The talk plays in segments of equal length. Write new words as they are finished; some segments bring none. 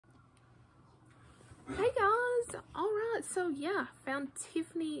Hey guys, alright, so yeah, found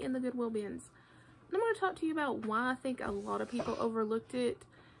Tiffany in the Goodwill Bins. And I'm going to talk to you about why I think a lot of people overlooked it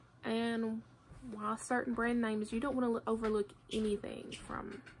and why certain brand names you don't want to overlook anything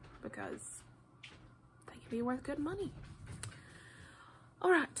from, because they can be worth good money.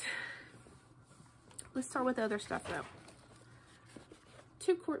 Alright, let's start with the other stuff though.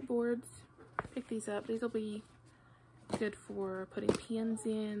 2 quart boards, pick these up. These will be good for putting pins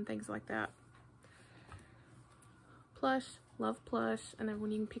in, things like that. Plush, love plush, and then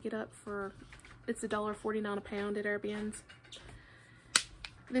when you can pick it up for, it's $1.49 a pound at our bins.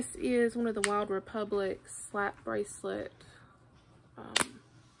 This is one of the Wild Republic slap bracelet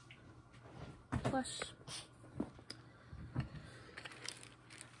plush.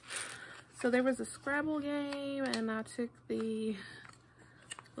 So there was a Scrabble game, and I took the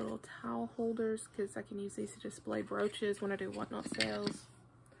little towel holders because I can use these to display brooches when I do whatnot sales.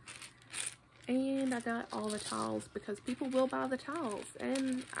 And I got all the towels because people will buy the towels,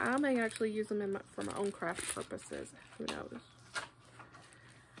 and I may actually use them for my own craft purposes. Who knows?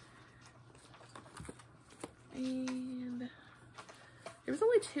 And there was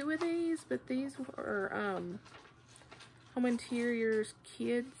only 2 of these, but these were Home Interiors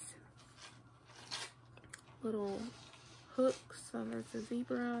Kids little hooks. So there's a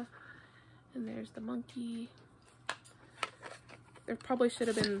zebra, and there's the monkey. There probably should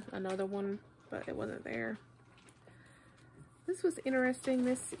have been another one, but it wasn't there. This was interesting.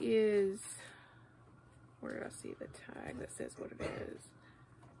 This is, where did I see the tag that says what it is?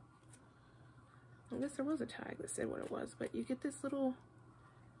 I guess there was a tag that said what it was, but you get this little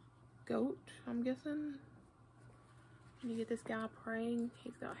goat, I'm guessing. And you get this guy praying.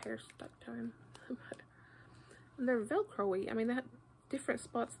 He's got hair stuck to him. And they're Velcro-y. I mean, they have different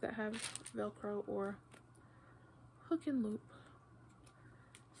spots that have Velcro or hook and loop.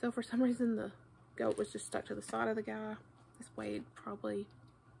 So for some reason the goat was just stuck to the side of the guy. This weighed probably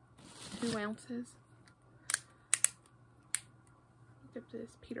 2 ounces. Looked up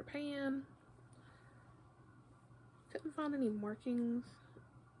this Peter Pan. Couldn't find any markings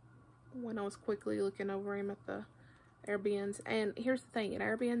when I was quickly looking over him at the air bins. And here's the thing, at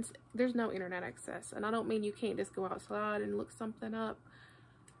air bins, there's no internet access. And I don't mean you can't just go outside and look something up.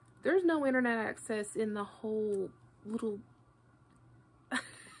 There's no internet access in the whole little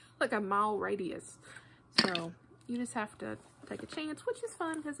like a mile radius, so you just have to take a chance, which is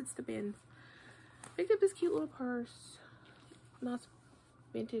fun because it's the bins. Picked up this cute little purse, nice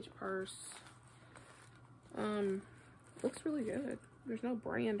vintage purse. Looks really good. There's no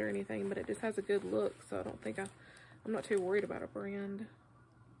brand or anything, but it just has a good look, so I don't think I'm not too worried about a brand.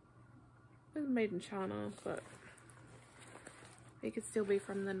 It's made in China, but it could still be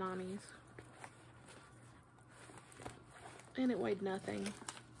from the 90s. And it weighed nothing.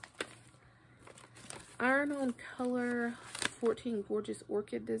 Iron on color, 14 gorgeous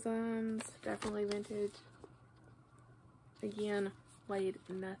orchid designs, definitely vintage. Again, weighed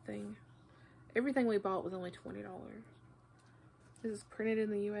nothing. Everything we bought was only $20. This is printed in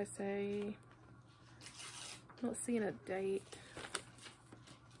the USA. I'm not seeing a date.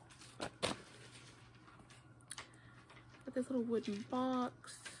 But this little wooden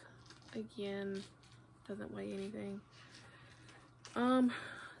box, again, doesn't weigh anything.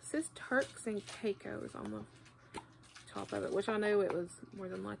 It says Turks and Caicos on the top of it, which I know it was more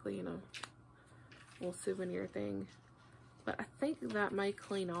than likely, you know, a little souvenir thing. But I think that may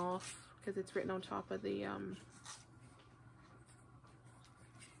clean off because it's written on top of the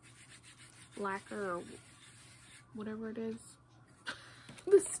lacquer or whatever it is.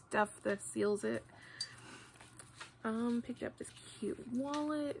 The stuff that seals it. Picked up this cute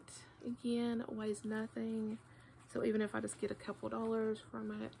wallet. Again, it weighs nothing. So even if I just get a couple dollars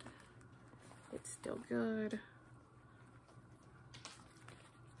from it, it's still good.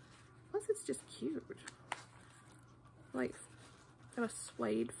 Plus it's just cute. Like, got a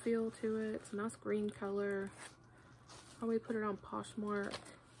suede feel to it. It's a nice green color. Probably put it on Poshmark.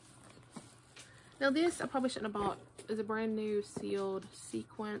 Now this, I probably shouldn't have bought, is a brand new sealed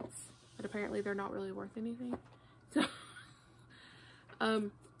sequence, but apparently they're not really worth anything. So,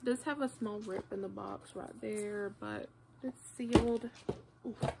 does have a small rip in the box right there, but it's sealed.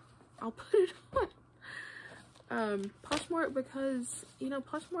 Ooh, I'll put it on Poshmark because, you know,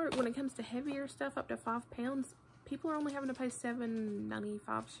 Poshmark, when it comes to heavier stuff up to 5 pounds, people are only having to pay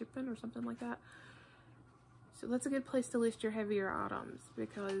 $7.95 shipping or something like that. So that's a good place to list your heavier items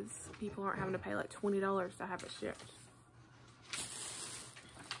because people aren't having to pay like $20 to have it shipped.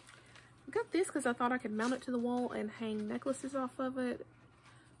 I got this because I thought I could mount it to the wall and hang necklaces off of it.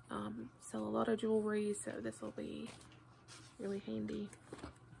 Sell a lot of jewelry, so this will be really handy.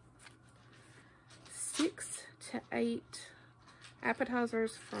 6 to 8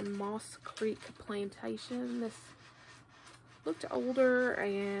 appetizers from Moss Creek Plantation. This looked older,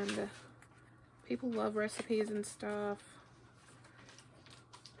 and people love recipes and stuff.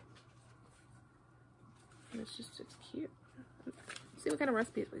 And it's cute. Let's see what kind of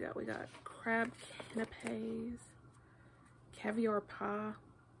recipes we got. We got crab canapes, caviar pie.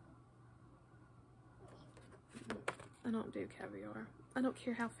 I don't do caviar. I don't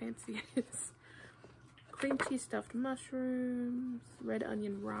care how fancy it is. Cream cheese stuffed mushrooms, red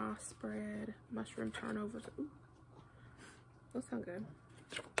onion rice spread, mushroom turnovers. Ooh, those sound good.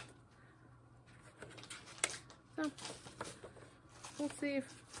 So we'll see if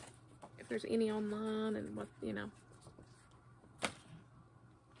there's any online and what, you know,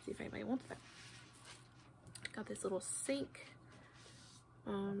 see if anybody wants that. Got this little sink.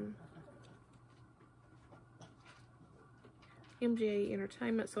 MGA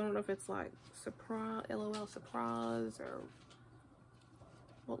Entertainment, so I don't know if it's like surprise, LOL surprise, or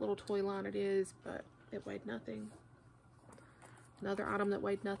what little toy line it is, but it weighed nothing. Another item that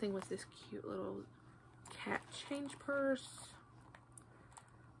weighed nothing was this cute little cat change purse.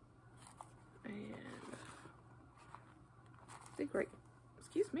 And it's in great,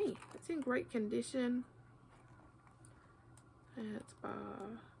 excuse me, it's in great condition. And it's by,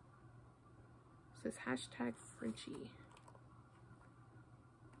 it says hashtag Frenchie.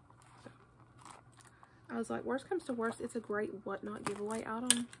 I was like, worst comes to worst, it's a great whatnot giveaway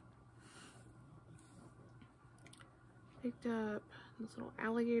item. Picked up this little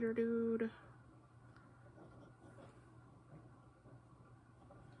alligator dude.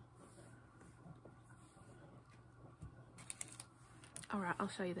 Alright, I'll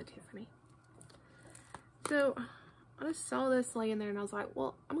show you the Tiffany. So, I just saw this laying there and I was like,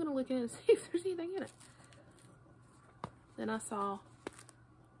 well, I'm going to look in it and see if there's anything in it. Then I saw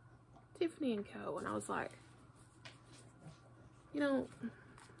Tiffany Co, and I was like, you know,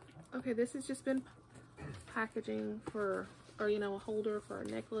 okay, this has just been packaging for, or you know, a holder for a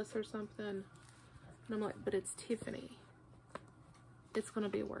necklace or something. And I'm like, but it's Tiffany. It's gonna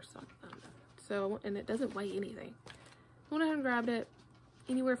be worth something. So, and it doesn't weigh anything. I went ahead and grabbed it,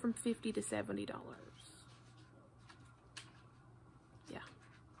 anywhere from $50 to $70. Yeah,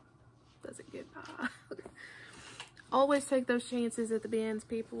 does it get by? Always take those chances at the bins,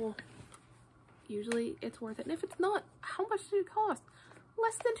 people. Usually it's worth it. And if it's not, how much did it cost?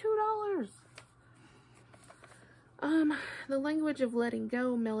 Less than $2. The Language of Letting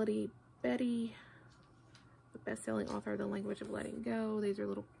Go, Melody Betty, the best-selling author of The Language of Letting Go. These are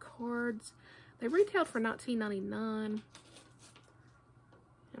little cards. They retailed for $19.99.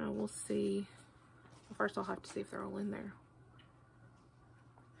 We'll see. Well, first I'll have to see if they're all in there.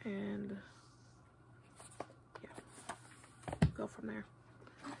 And yeah, go from there.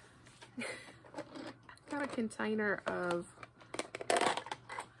 Got a container of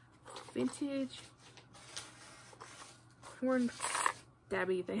vintage corn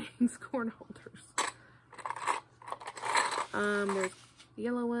stabby things, corn holders. There's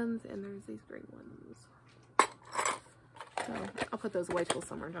yellow ones and there's these green ones. So I'll put those away till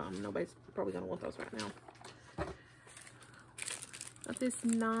summertime. Nobody's probably gonna want those right now. Got this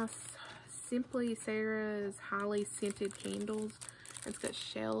nice Simply Sarah's highly scented candles. It's got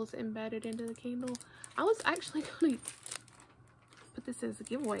shells embedded into the candle. I was actually going to put this as a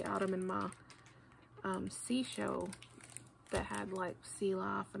giveaway item in my sea show that had like sea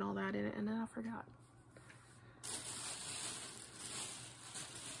life and all that in it, and then I forgot.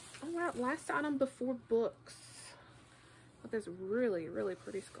 Alright, last item before books. With this really, really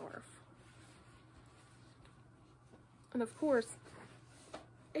pretty scarf. And of course,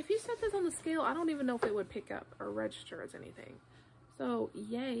 if you set this on the scale, I don't even know if it would pick up or register as anything. So,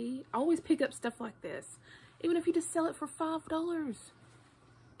 yay. I always pick up stuff like this. Even if you just sell it for $5.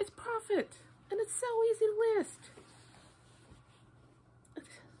 It's profit. And it's so easy to list.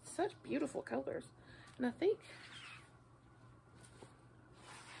 It's such beautiful colors. And I think,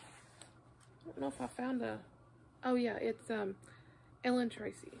 I don't know if I found a, oh yeah, it's Ellen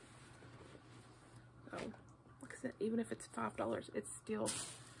Tracy. So, like I said, even if it's $5, it's still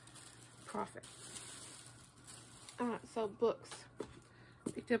profit. Alright, so books.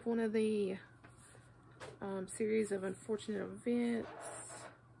 Picked up one of the series of unfortunate events.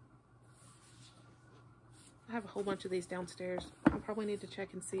 I have a whole bunch of these downstairs. I probably need to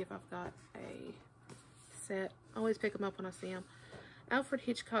check and see if I've got a set. I always pick them up when I see them. Alfred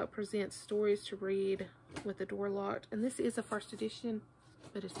Hitchcock presents Stories to Read with the Door Locked. And this is a first edition,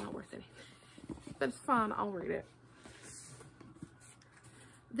 but it's not worth anything. But it's fine, I'll read it.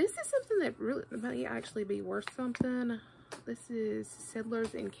 This is something that really may actually be worth something. This is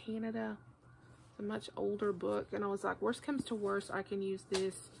Settlers in Canada. a much older book, and I was like, worst comes to worst, I can use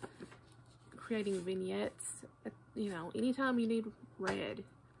this creating vignettes. You know, anytime you need red,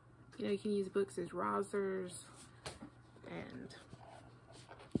 you know, you can use books as risers, and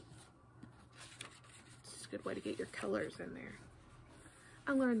it's a good way to get your colors in there.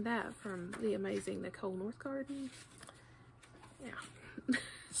 I learned that from the amazing Nicole Northgarden. Yeah.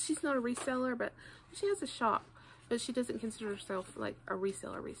 She's not a reseller, but she has a shop, but she doesn't consider herself like a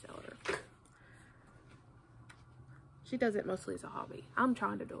reseller. She does it mostly as a hobby. I'm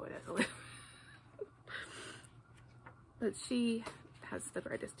trying to do it as a living. But she has the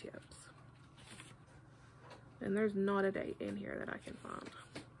greatest tips. And there's not a date in here that I can find.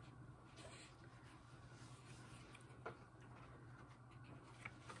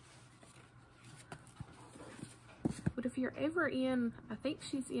 But if you're ever in, I think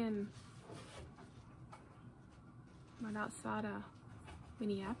she's in right outside of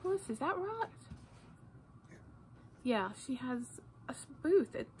Minneapolis, is that right? Yeah, she has a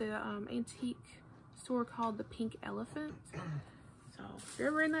booth at the antique store called the Pink Elephant. So if you're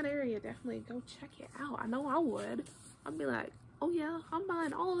ever in that area, definitely go check it out. I know I would. I'd be like, oh yeah, I'm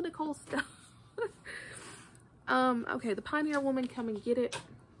buying all of Nicole's stuff. Okay, the Pioneer Woman, come and get it.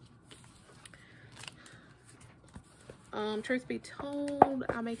 Truth be told,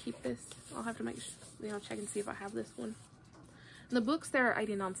 I may keep this. I'll have to make sure, you know, check and see if I have this one. And the books there are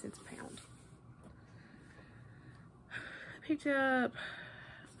 89 cents a pound. I picked up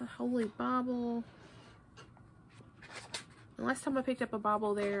the Holy Bible. The last time I picked up a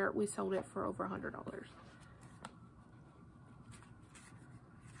Bible there, we sold it for over $100.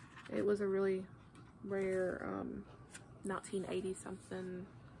 It was a really rare 1980 something.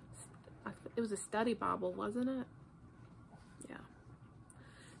 It was a study Bible, wasn't it? Yeah.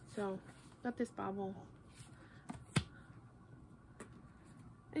 So, got this Bible.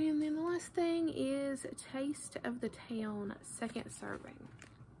 And then the last thing is Taste of the Town, second serving.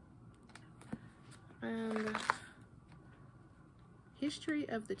 And History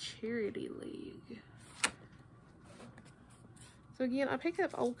of the Charity League. So again, I picked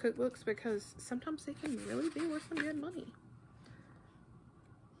up old cookbooks because sometimes they can really be worth some good money.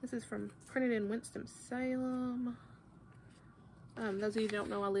 This is from printed in Winston-Salem. Those of you who don't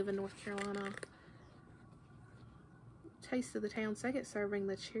know, I live in North Carolina. Taste of the Town, second serving,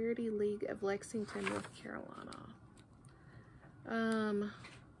 the Charity League of Lexington, North Carolina.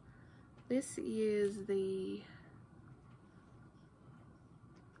 This is the,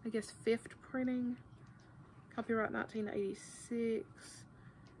 I guess, 5th printing. Copyright 1986.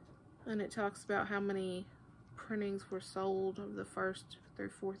 And it talks about how many printings were sold of the 1st through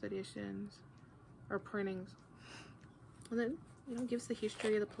 4th editions, or printings. And then, you know, gives the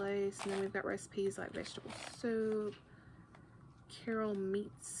history of the place. And then we've got recipes like vegetable soup, Carol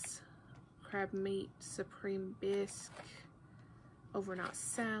meats, crab meat, supreme bisque, overnight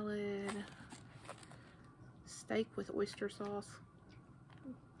salad, steak with oyster sauce,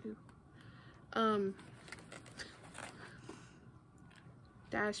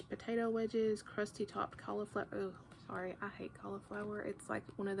 dashed potato wedges, crusty topped cauliflower. Oh, sorry, I hate cauliflower. It's like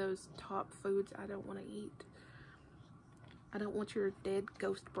one of those top foods I don't want to eat. I don't want your dead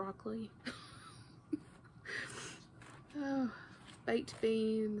ghost broccoli. Oh, baked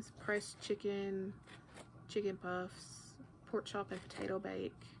beans, pressed chicken, chicken puffs, pork chop and potato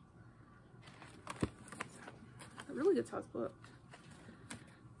bake. A really good size book.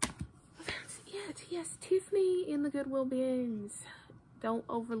 That's it. Yes, Tiffany in the Goodwill Bins. Don't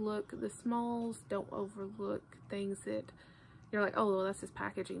overlook the smalls. Don't overlook things that you're like, oh, well, that's just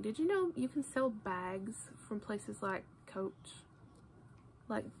packaging. Did you know you can sell bags from places like Coach?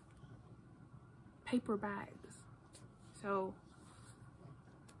 Like paper bags. So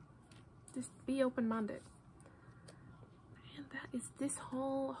just be open-minded. And that is this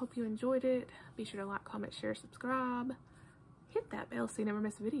haul. Hope you enjoyed it. Be sure to like, comment, share, subscribe. Hit that bell so you never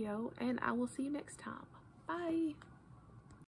miss a video. And I will see you next time. Bye.